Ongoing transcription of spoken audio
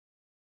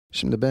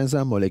Şimdi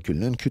benzen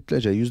molekülünün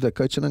kütlece yüzde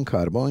kaçının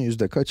karbon,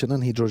 yüzde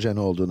kaçının hidrojen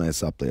olduğunu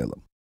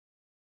hesaplayalım.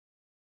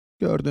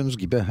 Gördüğünüz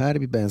gibi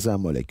her bir benzen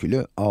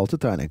molekülü 6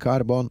 tane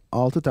karbon,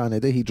 6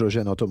 tane de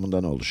hidrojen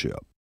atomundan oluşuyor.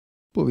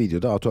 Bu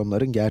videoda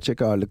atomların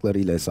gerçek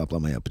ağırlıklarıyla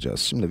hesaplama yapacağız.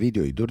 Şimdi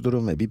videoyu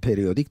durdurun ve bir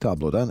periyodik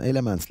tablodan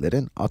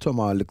elementlerin atom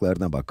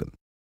ağırlıklarına bakın.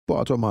 Bu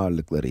atom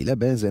ağırlıkları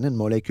ile benzenin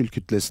molekül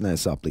kütlesini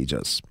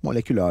hesaplayacağız.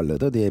 Molekül ağırlığı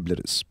da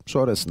diyebiliriz.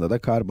 Sonrasında da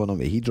karbonun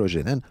ve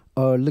hidrojenin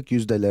ağırlık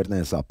yüzdelerini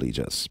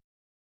hesaplayacağız.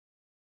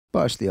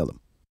 Başlayalım.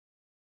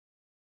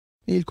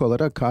 İlk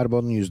olarak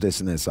karbonun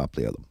yüzdesini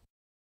hesaplayalım.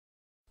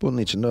 Bunun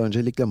için de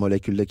öncelikle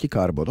moleküldeki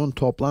karbonun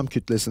toplam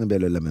kütlesini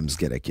belirlememiz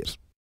gerekir.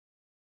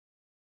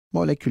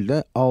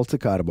 Molekülde 6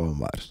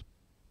 karbon var.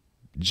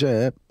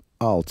 C,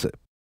 6.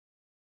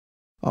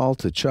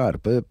 6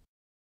 çarpı,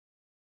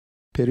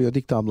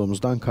 periyodik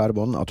tablomuzdan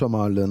karbonun atom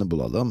ağırlığını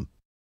bulalım.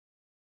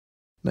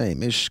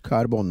 Neymiş?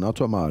 Karbonun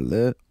atom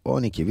ağırlığı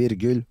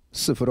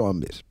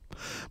 12,011.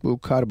 Bu,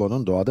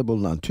 karbonun doğada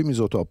bulunan tüm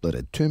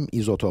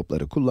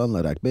izotopları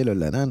kullanılarak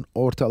belirlenen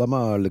ortalama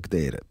ağırlık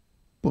değeri.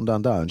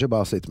 Bundan daha önce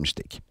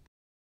bahsetmiştik.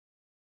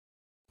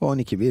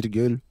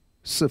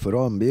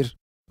 12,011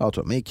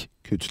 atomik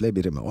kütle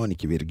birimi,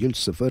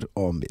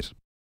 12,011.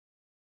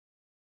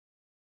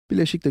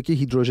 Bileşikteki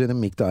hidrojenin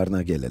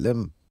miktarına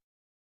gelelim.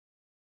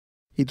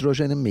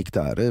 Hidrojenin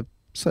miktarı,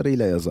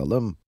 sarıyla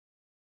yazalım,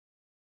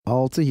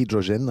 6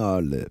 hidrojenin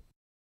ağırlığı.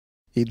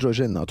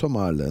 Hidrojenin atom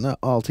ağırlığını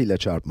 6 ile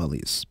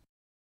çarpmalıyız.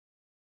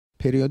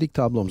 Periyodik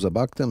tablomuza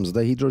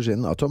baktığımızda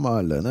hidrojenin atom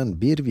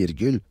ağırlığının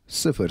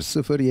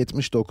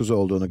 1,0079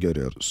 olduğunu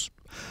görüyoruz.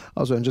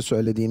 Az önce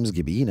söylediğimiz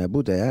gibi yine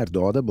bu değer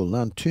doğada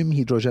bulunan tüm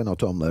hidrojen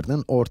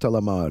atomlarının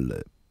ortalama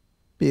ağırlığı.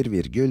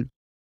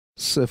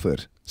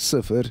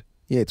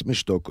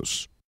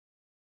 1,0079.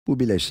 Bu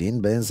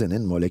bileşiğin,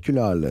 benzenin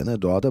molekül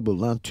ağırlığını doğada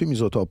bulunan tüm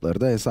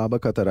izotopları da hesaba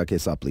katarak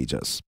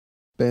hesaplayacağız.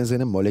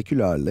 Benzenin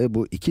molekül ağırlığı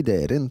bu iki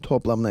değerin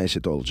toplamına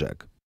eşit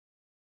olacak.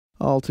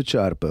 6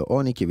 çarpı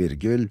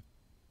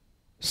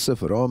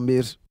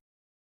 12,011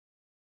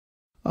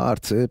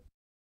 artı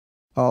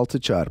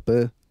 6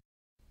 çarpı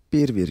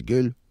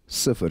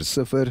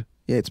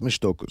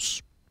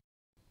 1,0079.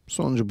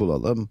 Sonucu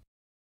bulalım.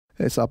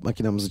 Hesap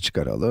makinemizi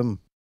çıkaralım.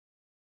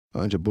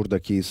 Önce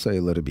buradaki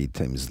sayıları bir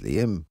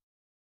temizleyeyim.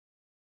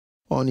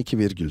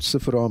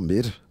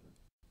 12,011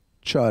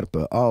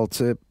 çarpı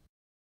 6,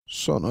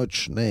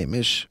 sonuç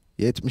neymiş?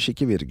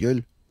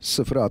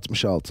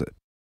 72,066.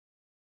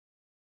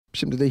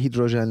 Şimdi de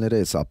hidrojenleri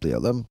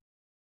hesaplayalım.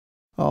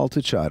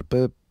 6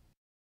 çarpı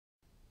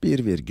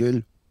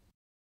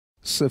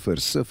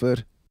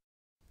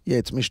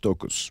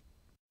 1,0079.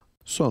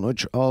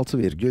 Sonuç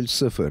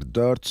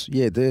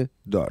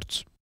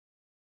 6,0474.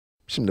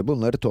 Şimdi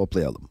bunları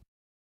toplayalım.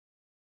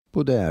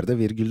 Bu değerde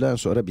virgülden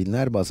sonra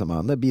binler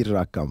basamağında bir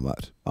rakam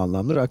var.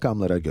 Anlamlı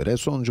rakamlara göre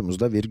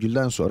sonucumuzda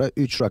virgülden sonra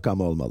 3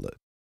 rakam olmalı.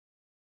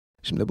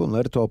 Şimdi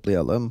bunları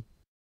toplayalım.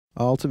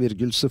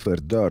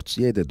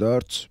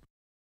 6,0474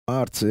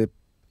 artı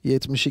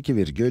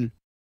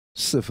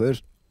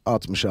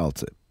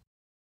 72,066.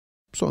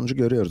 Sonucu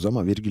görüyoruz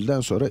ama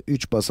virgülden sonra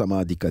 3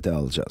 basamağı dikkate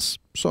alacağız.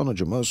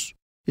 Sonucumuz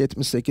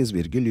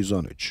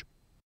 78,113.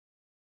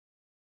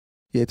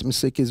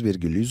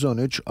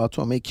 78,113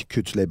 atomik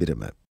kütle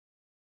birimi.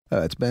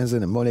 Evet,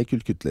 benzenin molekül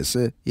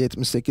kütlesi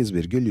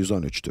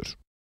 78,113'tür.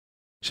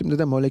 Şimdi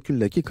de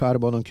moleküldeki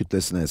karbonun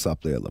kütlesini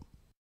hesaplayalım.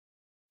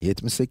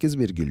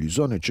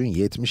 78,113'ün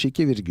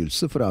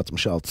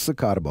 72,066'sı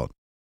karbon.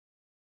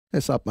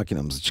 Hesap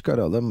makinemizi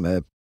çıkaralım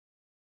ve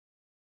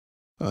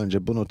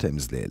önce bunu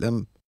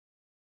temizleyelim.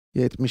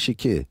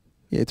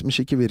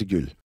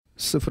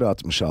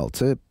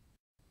 72,066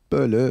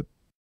 bölü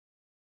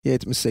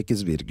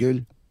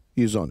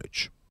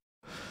 78,113.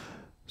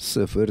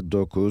 0,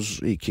 9,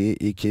 2,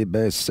 2,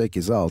 5,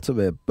 8, 6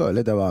 ve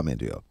böyle devam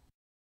ediyor.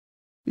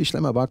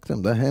 İşleme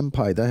baktığımda hem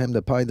payda hem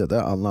de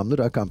paydada anlamlı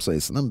rakam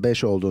sayısının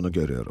 5 olduğunu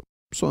görüyorum.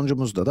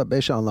 Sonucumuzda da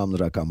 5 anlamlı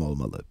rakam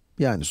olmalı.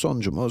 Yani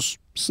sonucumuz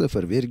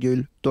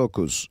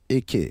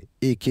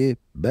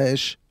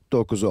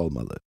 0,92259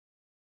 olmalı.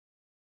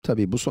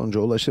 Tabii bu sonuca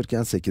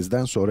ulaşırken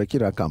 8'den sonraki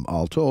rakam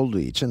 6 olduğu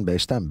için,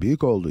 5'ten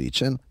büyük olduğu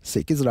için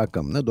 8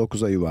 rakamını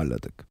 9'a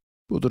yuvarladık.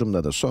 Bu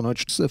durumda da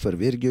sonuç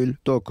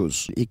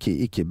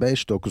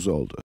 0,92259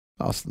 oldu.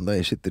 Aslında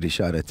eşittir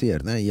işareti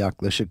yerine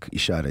yaklaşık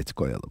işareti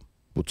koyalım.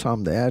 Bu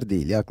tam değer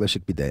değil,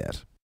 yaklaşık bir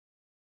değer.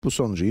 Bu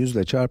sonucu 100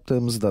 ile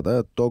çarptığımızda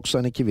da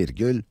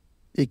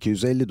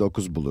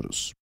 92,259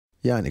 buluruz.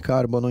 Yani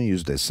karbonun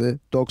yüzdesi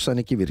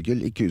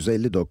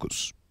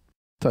 92,259.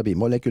 Tabii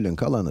molekülün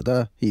kalanı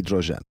da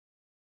hidrojen.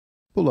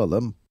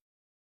 Bulalım.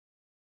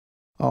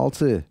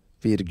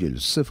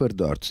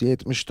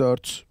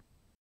 6,0474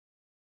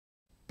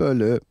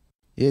 bölü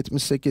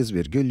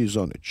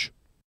 78,113.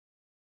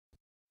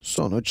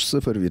 Sonuç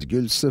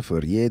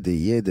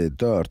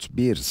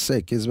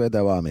 0,077418 ve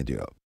devam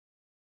ediyor.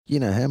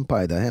 Yine hem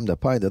payda hem de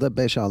paydada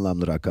 5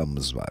 anlamlı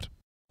rakamımız var.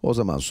 O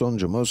zaman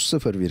sonucumuz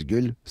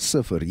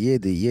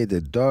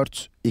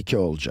 0,07742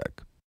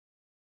 olacak.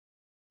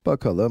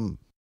 Bakalım,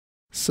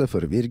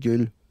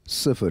 0,07742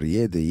 0,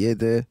 7,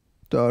 7,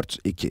 4,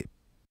 2.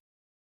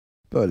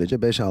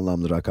 Böylece 5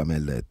 anlamlı rakam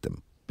elde ettim.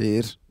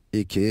 1,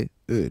 2,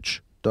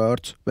 3,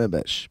 4 ve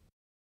 5.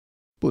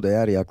 Bu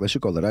değer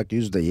yaklaşık olarak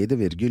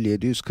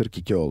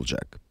 %7,742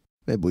 olacak.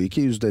 Ve bu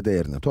iki yüzde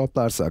değerini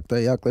toplarsak da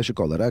yaklaşık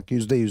olarak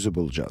 %100'ü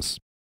bulacağız.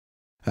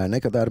 Her ne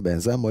kadar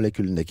benzen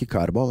molekülündeki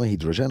karbon ve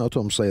hidrojen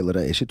atom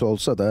sayıları eşit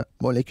olsa da,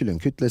 molekülün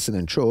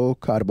kütlesinin çoğu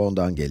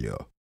karbondan geliyor.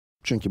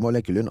 Çünkü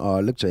molekülün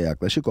ağırlıkça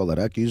yaklaşık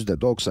olarak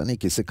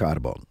 %92'si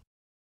karbon.